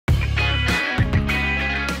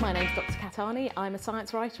Arney. I'm a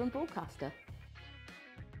science writer and broadcaster.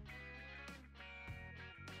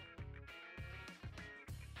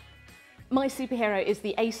 My superhero is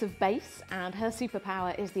the Ace of Base, and her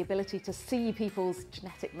superpower is the ability to see people's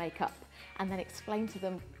genetic makeup and then explain to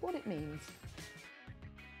them what it means.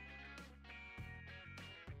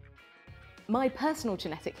 My personal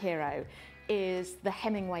genetic hero is the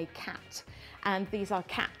Hemingway cat, and these are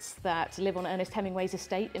cats that live on Ernest Hemingway's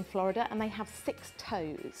estate in Florida, and they have 6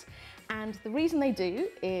 toes. And the reason they do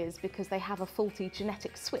is because they have a faulty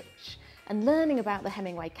genetic switch. And learning about the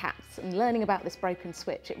Hemingway cats and learning about this broken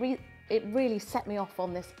switch, it really set me off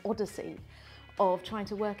on this odyssey of trying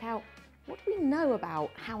to work out, what do we know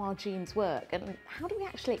about how our genes work and how do we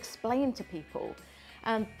actually explain to people?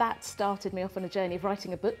 And that started me off on a journey of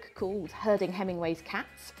writing a book called Herding Hemingway's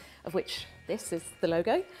Cats, of which this is the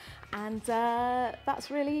logo. And that's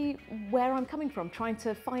really where I'm coming from, trying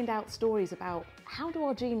to find out stories about how do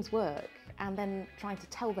our genes work, and then trying to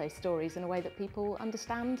tell those stories in a way that people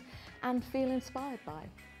understand and feel inspired by.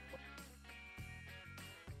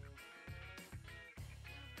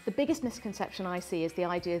 The biggest misconception I see is the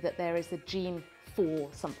idea that there is a gene for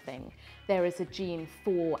something. There is a gene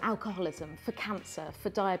for alcoholism, for cancer, for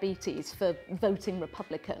diabetes, for voting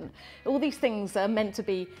Republican. All these things are meant to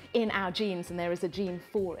be in our genes and there is a gene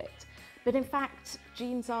for it. But in fact,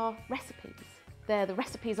 genes are recipes. They're the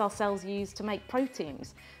recipes our cells use to make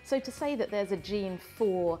proteins. So to say that there's a gene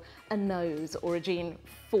for a nose or a gene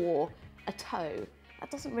for a toe, that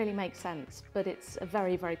doesn't really make sense, but it's a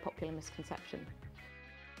very, very popular misconception.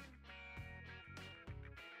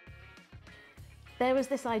 There was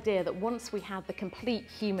this idea that once we had the complete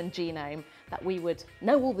human genome, that we would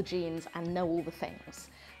know all the genes and know all the things.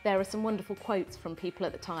 There are some wonderful quotes from people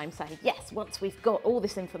at the time saying, yes, once we've got all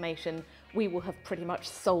this information, we will have pretty much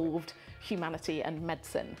solved humanity and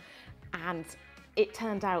medicine. And it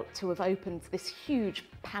turned out to have opened this huge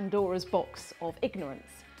Pandora's box of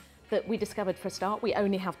ignorance that we discovered. For a start, we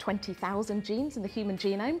only have 20,000 genes in the human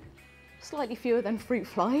genome, slightly fewer than fruit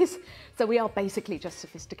flies. So we are basically just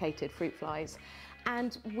sophisticated fruit flies.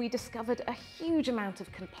 And we discovered a huge amount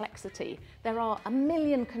of complexity. There are 1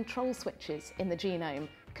 million control switches in the genome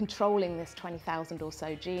controlling this 20,000 or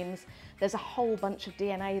so genes. There's a whole bunch of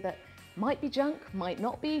DNA that might be junk, might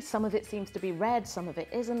not be. Some of it seems to be red, some of it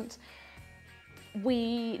isn't.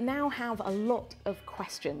 We now have a lot of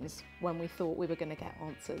questions when we thought we were going to get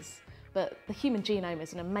answers. But the human genome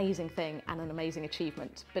is an amazing thing and an amazing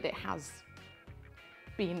achievement, but it has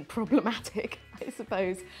been problematic, I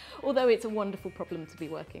suppose, although it's a wonderful problem to be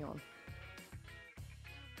working on.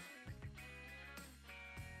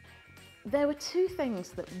 There were 2 things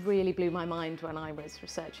that really blew my mind when I was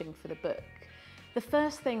researching for the book. The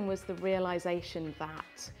first thing was the realization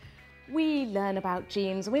that we learn about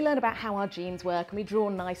genes and we learn about how our genes work and we draw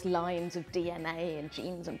nice lines of DNA and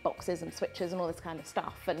genes and boxes and switches and all this kind of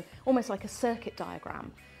stuff, and almost like a circuit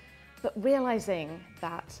diagram. But realizing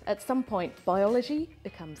that at some point biology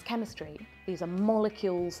becomes chemistry. These are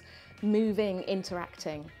molecules moving,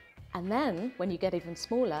 interacting. And then when you get even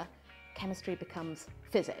smaller, chemistry becomes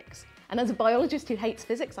physics. And as a biologist who hates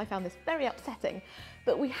physics, I found this very upsetting.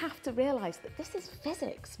 But we have to realize that this is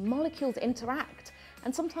physics. Molecules interact,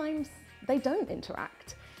 and sometimes they don't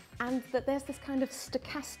interact. And that there's this kind of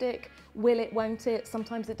stochastic, will it, won't it,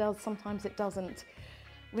 sometimes it does, sometimes it doesn't.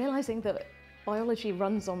 Realizing that biology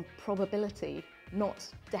runs on probability, not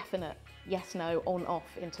definite yes, no, on,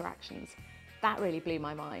 off interactions. That really blew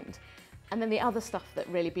my mind. And then the other stuff that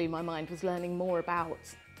really blew my mind was learning more about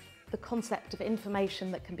the concept of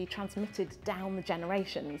information that can be transmitted down the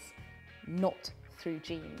generations, not through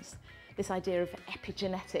genes. This idea of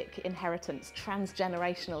epigenetic inheritance,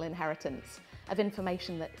 transgenerational inheritance of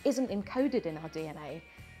information that isn't encoded in our DNA,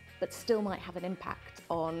 but still might have an impact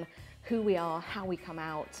on who we are, how we come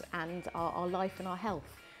out, and our life and our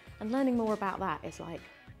health. And learning more about that is like,